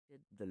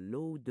the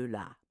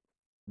l'au-delà,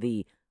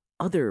 the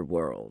other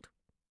world,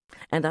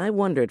 and I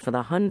wondered for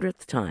the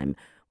 100th time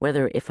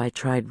whether, if I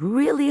tried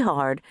really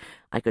hard,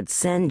 I could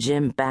send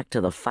Jim back to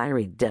the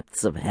fiery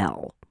depths of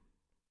hell.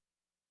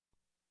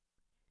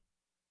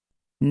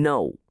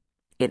 No,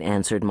 it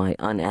answered my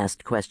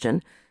unasked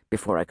question,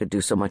 before I could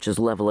do so much as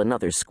level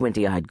another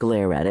squinty-eyed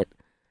glare at it.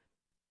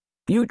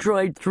 You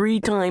tried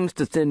 3 times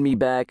to send me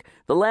back.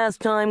 The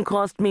last time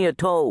cost me a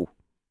toe.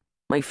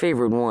 My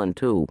favorite one,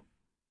 too.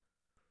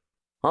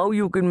 How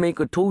you can make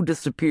a toe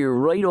disappear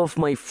right off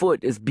my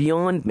foot is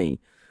beyond me.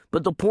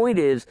 But the point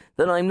is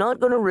that I'm not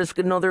going to risk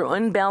another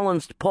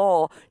unbalanced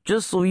paw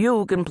just so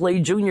you can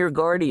play junior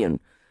guardian.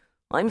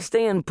 I'm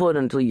staying put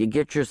until you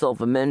get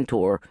yourself a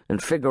mentor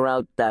and figure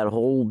out that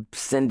whole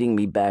sending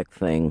me back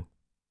thing.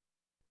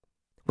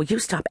 Will you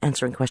stop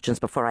answering questions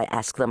before I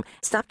ask them?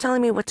 Stop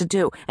telling me what to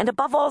do, and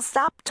above all,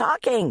 stop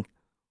talking!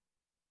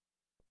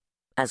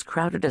 As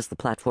crowded as the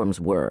platforms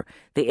were,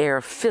 the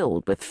air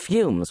filled with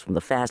fumes from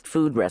the fast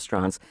food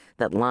restaurants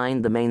that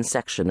lined the main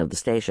section of the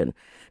station,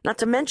 not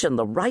to mention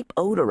the ripe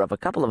odor of a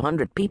couple of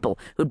 100 people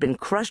who'd been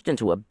crushed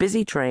into a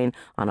busy train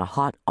on a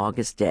hot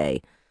August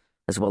day,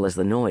 as well as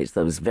the noise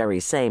those very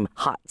same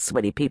hot,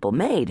 sweaty people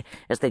made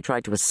as they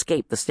tried to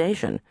escape the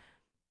station.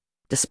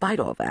 Despite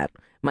all that,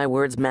 my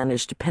words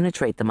managed to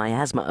penetrate the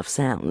miasma of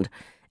sound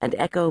and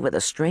echo with a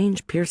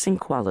strange, piercing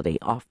quality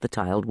off the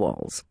tiled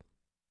walls.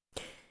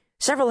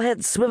 Several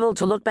heads swiveled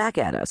to look back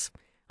at us.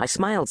 I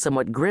smiled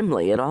somewhat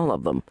grimly at all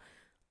of them.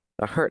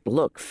 A hurt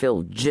look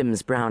filled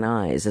Jim's brown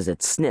eyes as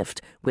it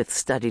sniffed, with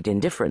studied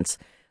indifference,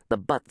 the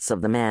butts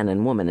of the man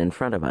and woman in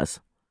front of us.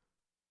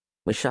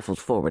 We shuffled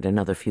forward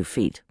another few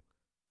feet.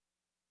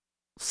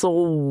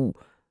 So,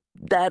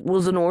 that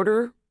was an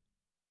order?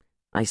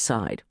 I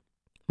sighed,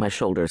 my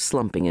shoulders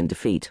slumping in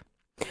defeat.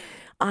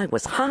 I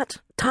was hot,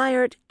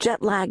 tired,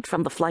 jet-lagged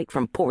from the flight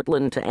from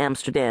Portland to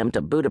Amsterdam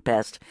to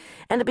Budapest,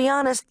 and to be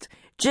honest,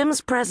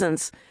 Jim's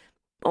presence,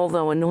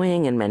 although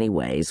annoying in many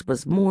ways,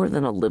 was more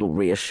than a little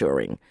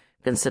reassuring,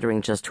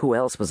 considering just who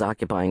else was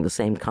occupying the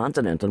same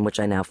continent on which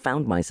I now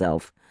found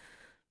myself.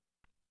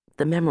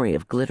 The memory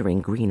of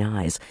glittering green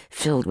eyes,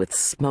 filled with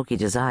smoky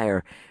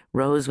desire,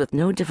 rose with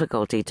no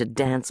difficulty to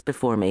dance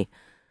before me,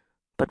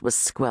 but was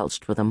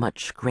squelched with a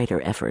much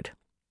greater effort.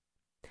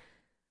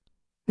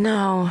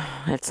 No,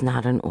 it's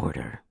not an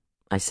order,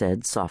 I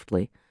said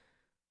softly.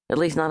 At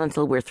least not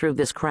until we're through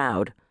this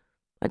crowd.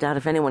 I doubt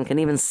if anyone can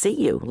even see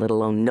you, let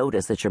alone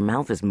notice that your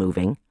mouth is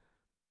moving.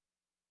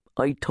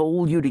 I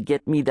told you to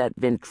get me that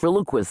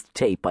ventriloquist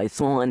tape I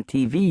saw on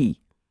TV.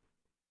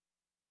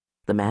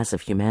 The mass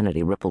of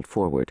humanity rippled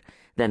forward,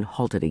 then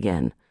halted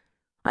again.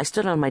 I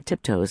stood on my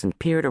tiptoes and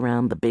peered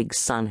around the big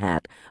sun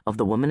hat of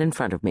the woman in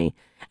front of me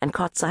and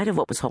caught sight of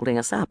what was holding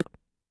us up.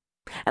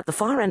 At the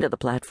far end of the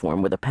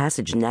platform, where the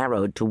passage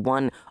narrowed to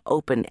one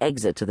open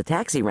exit to the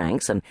taxi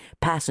ranks and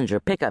passenger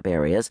pickup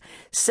areas,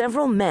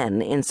 several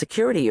men in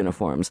security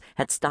uniforms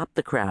had stopped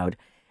the crowd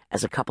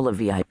as a couple of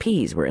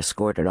VIPs were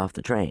escorted off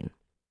the train.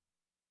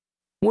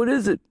 What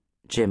is it?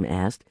 Jim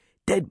asked.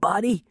 Dead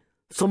body?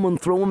 Someone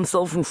throw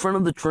himself in front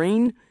of the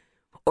train?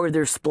 Are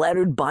there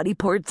splattered body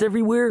parts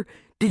everywhere?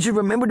 Did you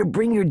remember to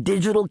bring your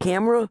digital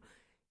camera?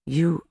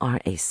 You are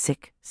a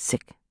sick,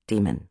 sick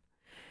demon.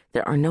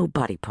 There are no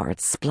body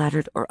parts,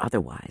 splattered or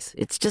otherwise.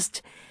 It's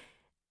just...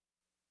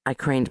 I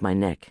craned my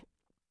neck.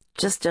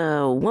 Just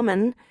a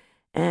woman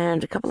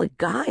and a couple of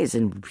guys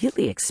in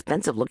really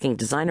expensive-looking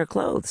designer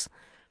clothes.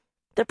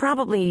 They're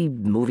probably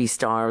movie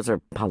stars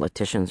or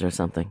politicians or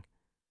something.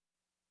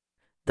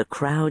 The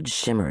crowd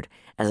shimmered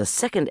as a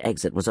second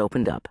exit was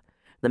opened up,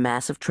 the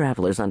mass of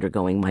travelers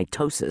undergoing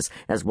mitosis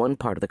as one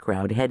part of the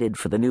crowd headed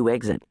for the new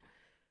exit.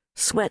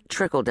 Sweat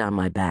trickled down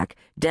my back,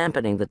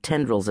 dampening the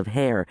tendrils of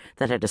hair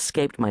that had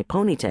escaped my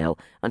ponytail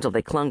until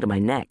they clung to my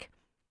neck.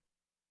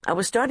 I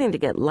was starting to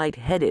get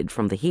light-headed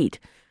from the heat,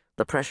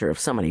 the pressure of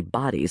so many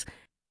bodies,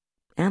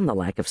 and the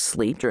lack of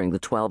sleep during the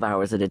 12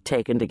 hours it had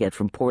taken to get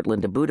from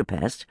Portland to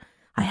Budapest.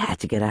 I had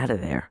to get out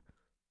of there.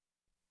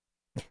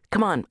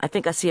 Come on, I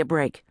think I see a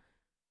break.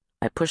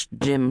 I pushed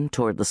Jim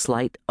toward the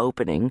slight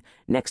opening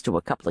next to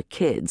a couple of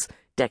kids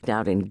decked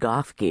out in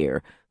goth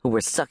gear who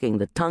were sucking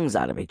the tongues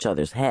out of each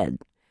other's head.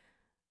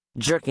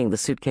 Jerking the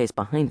suitcase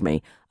behind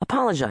me,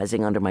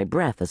 apologizing under my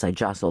breath as I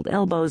jostled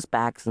elbows,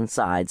 backs, and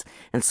sides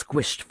and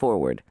squished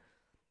forward.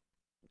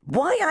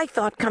 Why I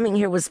thought coming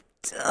here was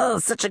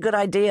such a good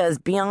idea is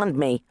beyond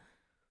me.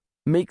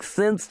 Makes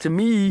sense to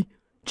me,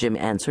 Jim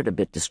answered a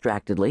bit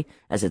distractedly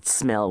as it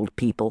smelled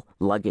people,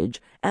 luggage,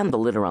 and the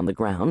litter on the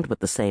ground with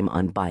the same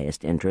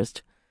unbiased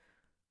interest.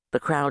 The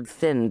crowd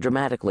thinned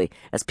dramatically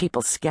as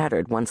people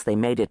scattered once they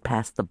made it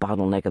past the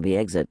bottleneck of the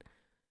exit.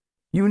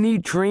 You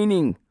need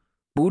training.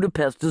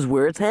 Budapest is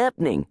where it's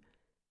happening.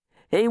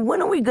 Hey,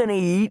 when are we gonna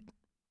eat?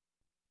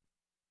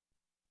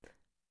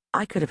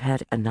 I could have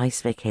had a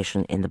nice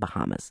vacation in the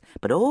Bahamas,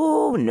 but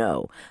oh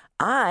no,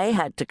 I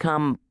had to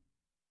come...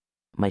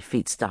 My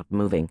feet stopped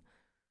moving.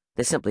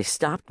 They simply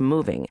stopped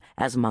moving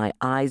as my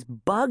eyes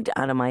bugged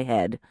out of my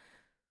head,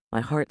 my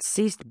heart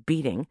ceased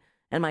beating,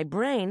 and my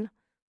brain,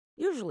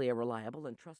 usually a reliable and trustworthy